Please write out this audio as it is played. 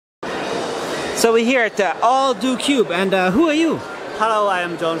So we're here at Alldocube, and who are you? Hello, I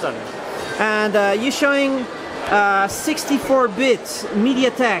am Johnson. And you're showing 64-bit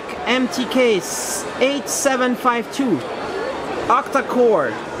MediaTek MT8752 Octa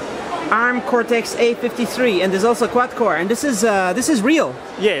Core ARM Cortex-A53, and there's also quad core. And this is real.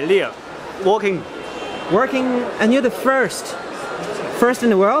 Yeah, real. Working. And you're the first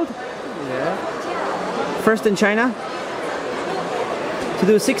in the world. Yeah. First in China to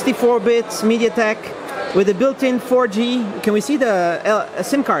do 64-bit MediaTek with a built-in 4G. Can we see the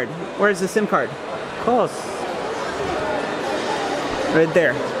SIM card? Where is the SIM card? Of course. Right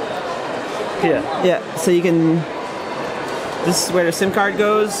there. Here. Yeah, so you can... This is where the SIM card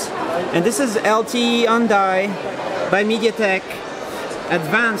goes. And this is LTE on-die by MediaTek.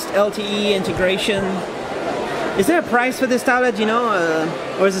 Advanced LTE integration. Is there a price for this tablet, you know?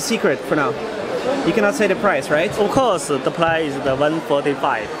 Or is it a secret for now? You cannot say the price, right? Of course, the price is the $145.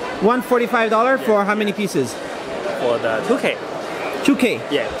 $145 for how many pieces? For the 2K. 2K?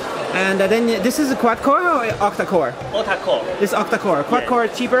 Yeah. And then this is a quad core or octa core? Octa Core. This is octa core. Quad core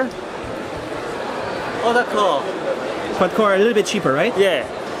cheaper? Octa Core. Quad core a little bit cheaper, right? Yeah.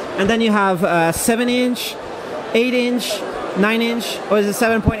 And then you have 7-inch, 8-inch, 9-inch, or is it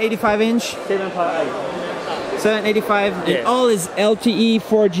 7.85 inch? 7.8. 785, Yeah. and all is LTE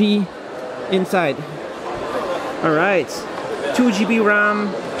 4G inside. All right, 2 GB RAM,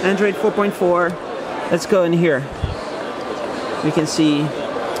 Android 4.4. Let's go in here. We can see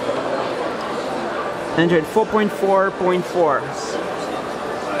Android 4.4.4.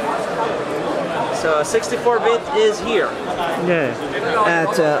 So 64-bit is here. Yeah.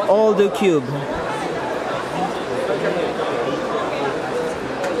 At Alldocube.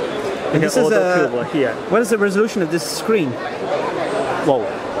 And this is here. What is the resolution of this screen? Whoa.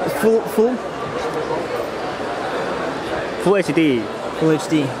 Full Full HD.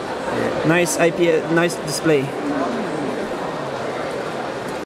 HD. Yeah. Nice IPS, nice display.